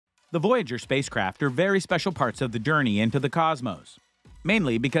The Voyager spacecraft are very special parts of the journey into the cosmos,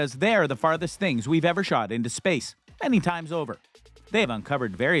 mainly because they are the farthest things we've ever shot into space, many times over. They have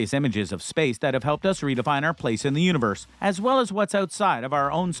uncovered various images of space that have helped us redefine our place in the universe, as well as what's outside of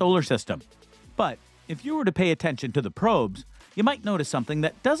our own solar system. But if you were to pay attention to the probes, you might notice something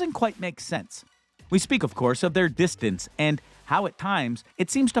that doesn't quite make sense. We speak, of course, of their distance and how at times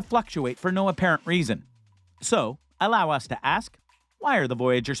it seems to fluctuate for no apparent reason. So, allow us to ask, why are the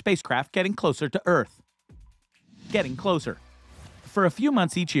Voyager spacecraft getting closer to Earth? Getting closer. For a few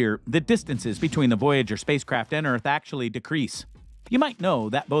months each year, the distances between the Voyager spacecraft and Earth actually decrease. You might know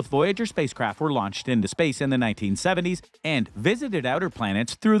that both Voyager spacecraft were launched into space in the 1970s and visited outer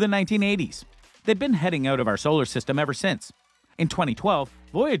planets through the 1980s. They've been heading out of our solar system ever since. In 2012,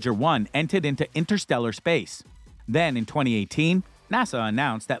 Voyager 1 entered into interstellar space. Then in 2018, NASA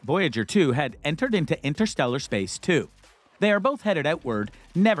announced that Voyager 2 had entered into interstellar space too. They are both headed outward,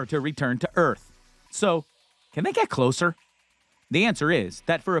 never to return to Earth. So, can they get closer? The answer is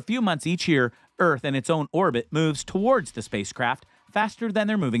that for a few months each year, Earth in its own orbit moves towards the spacecraft faster than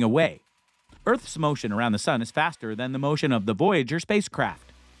they're moving away. Earth's motion around the Sun is faster than the motion of the Voyager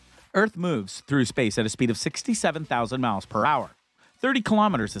spacecraft. Earth moves through space at a speed of 67,000 miles per hour, 30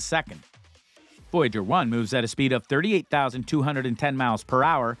 kilometers a second. Voyager 1 moves at a speed of 38,210 miles per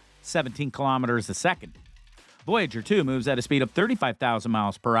hour, 17 kilometers a second. Voyager 2 moves at a speed of 35,000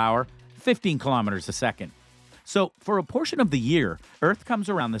 miles per hour, 15 kilometers a second. So, for a portion of the year, Earth comes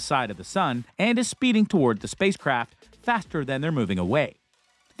around the side of the Sun and is speeding toward the spacecraft faster than they're moving away.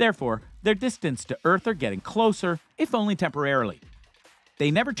 Therefore, their distance to Earth are getting closer, if only temporarily. They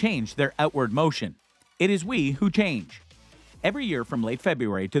never change their outward motion. It is we who change. Every year from late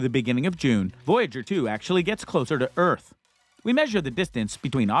February to the beginning of June, Voyager 2 actually gets closer to Earth. We measure the distance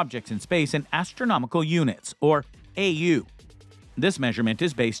between objects in space in astronomical units, or AU. This measurement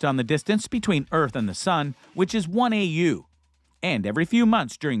is based on the distance between Earth and the Sun, which is 1 AU. And every few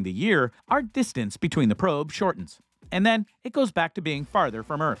months during the year, our distance between the probes shortens, and then it goes back to being farther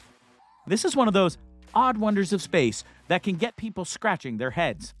from Earth. This is one of those odd wonders of space that can get people scratching their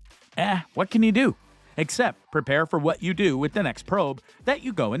heads. What can you do? Except prepare for what you do with the next probe that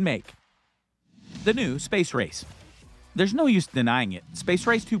you go and make. The new space race. There's no use denying it, Space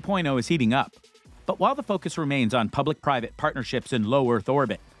Race 2.0 is heating up. But while the focus remains on public-private partnerships in low Earth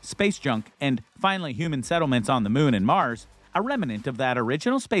orbit, space junk, and finally human settlements on the Moon and Mars, a remnant of that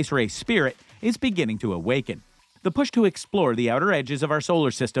original space race spirit is beginning to awaken. The push to explore the outer edges of our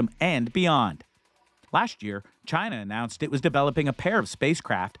solar system and beyond. Last year, China announced it was developing a pair of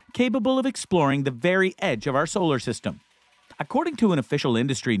spacecraft capable of exploring the very edge of our solar system. According to an official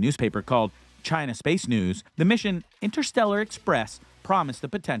industry newspaper called China Space News, the mission Interstellar Express promised the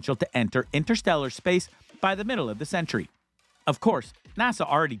potential to enter interstellar space by the middle of the century. Of course, NASA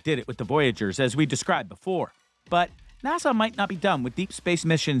already did it with the Voyagers as we described before, but NASA might not be done with deep space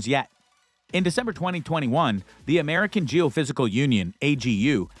missions yet. In December 2021, the American Geophysical Union,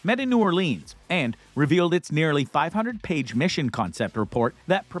 AGU, met in New Orleans and revealed its nearly 500-page mission concept report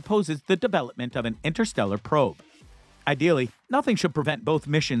that proposes the development of an interstellar probe. Ideally, nothing should prevent both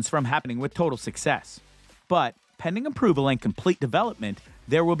missions from happening with total success. But, pending approval and complete development,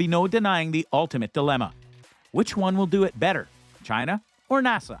 there will be no denying the ultimate dilemma. Which one will do it better, China or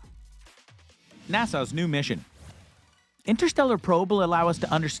NASA? NASA's new mission. Interstellar probe will allow us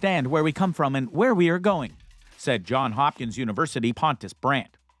to understand where we come from and where we are going, said Johns Hopkins University Pontus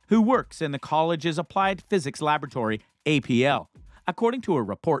Brandt, who works in the college's Applied Physics Laboratory, APL, according to a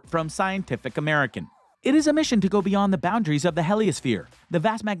report from Scientific American. It is a mission to go beyond the boundaries of the heliosphere, the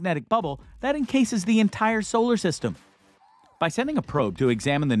vast magnetic bubble that encases the entire solar system. By sending a probe to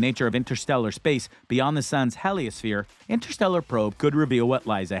examine the nature of interstellar space beyond the Sun's heliosphere, Interstellar Probe could reveal what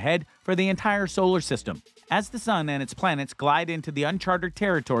lies ahead for the entire solar system, as the Sun and its planets glide into the uncharted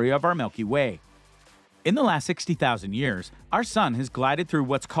territory of our Milky Way. In the last 60,000 years, our Sun has glided through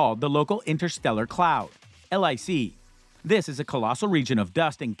what's called the Local Interstellar Cloud, LIC. This is a colossal region of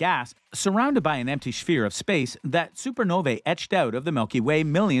dust and gas surrounded by an empty sphere of space that supernovae etched out of the Milky Way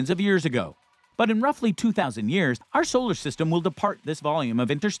millions of years ago. But in roughly 2,000 years, our solar system will depart this volume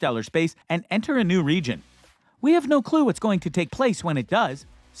of interstellar space and enter a new region. We have no clue what's going to take place when it does,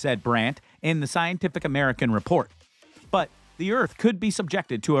 said Brandt in the Scientific American report. But the Earth could be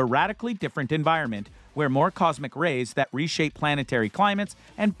subjected to a radically different environment where more cosmic rays that reshape planetary climates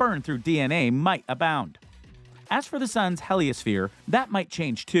and burn through DNA might abound. As for the Sun's heliosphere, that might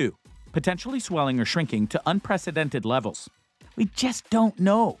change too, potentially swelling or shrinking to unprecedented levels. We just don't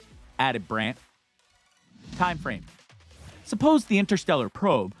know, added Brandt. Timeframe. Suppose the interstellar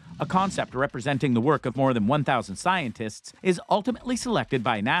probe, a concept representing the work of more than 1,000 scientists, is ultimately selected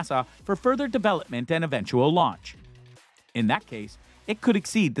by NASA for further development and eventual launch. In that case, it could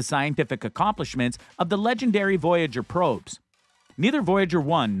exceed the scientific accomplishments of the legendary Voyager probes. Neither Voyager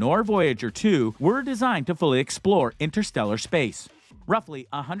 1 nor Voyager 2 were designed to fully explore interstellar space, roughly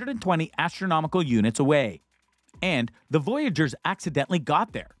 120 astronomical units away. And the Voyagers accidentally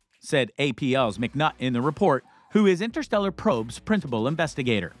got there, said APL's McNutt in the report, who is Interstellar Probe's principal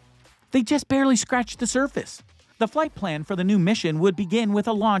investigator. They just barely scratched the surface. The flight plan for the new mission would begin with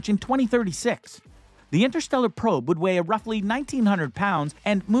a launch in 2036. The Interstellar Probe would weigh roughly 1,900 pounds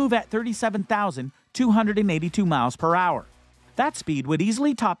and move at 37,282 miles per hour. That speed would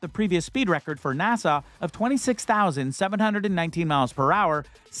easily top the previous speed record for NASA of 26,719 miles per hour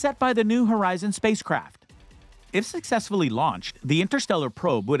set by the New Horizons spacecraft. If successfully launched, the Interstellar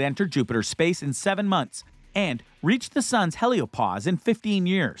Probe would enter Jupiter's space in 7 months and reach the Sun's heliopause in 15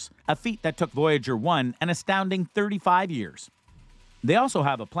 years, a feat that took Voyager 1 an astounding 35 years. They also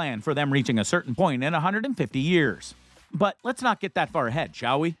have a plan for them reaching a certain point in 150 years. But let's not get that far ahead,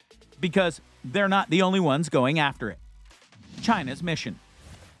 shall we? Because they're not the only ones going after it. China's mission.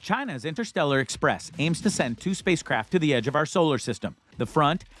 China's Interstellar Express aims to send 2 spacecraft to the edge of our solar system, the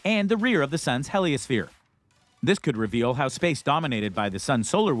front and the rear of the Sun's heliosphere. This could reveal how space dominated by the Sun's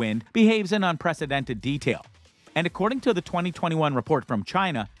solar wind behaves in unprecedented detail. And according to the 2021 report from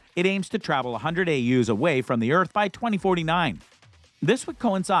China, it aims to travel 100 AUs away from the Earth by 2049. This would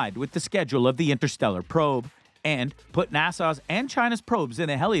coincide with the schedule of the Interstellar Probe and put NASA's and China's probes in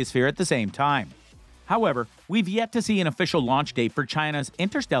the heliosphere at the same time. However, we've yet to see an official launch date for China's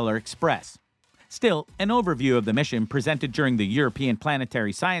Interstellar Express. Still, an overview of the mission presented during the European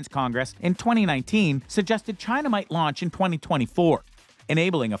Planetary Science Congress in 2019 suggested China might launch in 2024,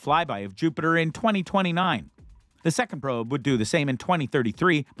 enabling a flyby of Jupiter in 2029. The second probe would do the same in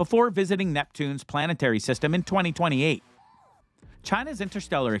 2033 before visiting Neptune's planetary system in 2028. China's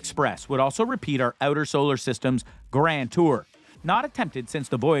Interstellar Express would also repeat our outer solar system's grand tour, not attempted since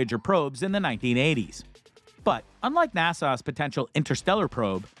the Voyager probes in the 1980s. But unlike NASA's potential interstellar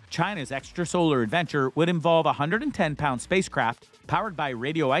probe, China's extrasolar adventure would involve a 110-pound spacecraft powered by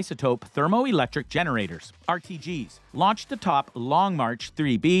radioisotope thermoelectric generators, RTGs, launched atop Long March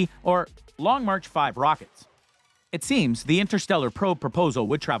 3B or Long March 5 rockets. It seems the interstellar probe proposal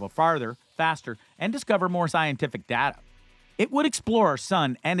would travel farther, faster, and discover more scientific data. It would explore our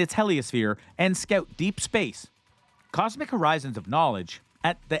sun and its heliosphere and scout deep space. Cosmic horizons of knowledge.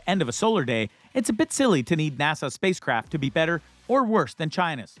 At the end of a solar day, it's a bit silly to need NASA's spacecraft to be better or worse than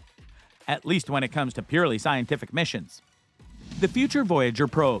China's, at least when it comes to purely scientific missions. The future Voyager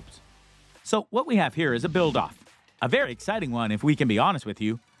probes. So what we have here is a build-off. A very exciting one if we can be honest with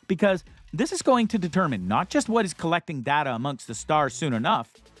you, because this is going to determine not just what is collecting data amongst the stars soon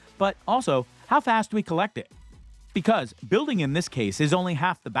enough, but also how fast we collect it. Because building in this case is only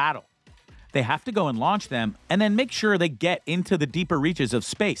half the battle. They have to go and launch them and then make sure they get into the deeper reaches of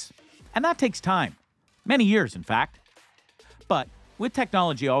space. And that takes time. Many years, in fact. But with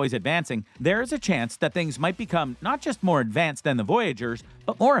technology always advancing, there is a chance that things might become not just more advanced than the Voyagers,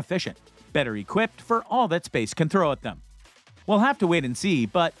 but more efficient, better equipped for all that space can throw at them. We'll have to wait and see,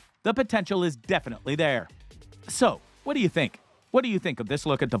 but the potential is definitely there. So, what do you think? What do you think of this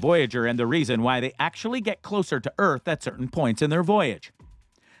look at the Voyager and the reason why they actually get closer to Earth at certain points in their voyage?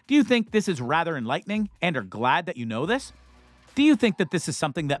 Do you think this is rather enlightening and are glad that you know this? Do you think that this is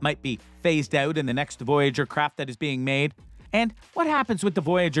something that might be phased out in the next Voyager craft that is being made? And what happens with the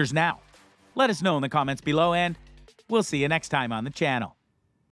Voyagers now? Let us know in the comments below, and we'll see you next time on the channel.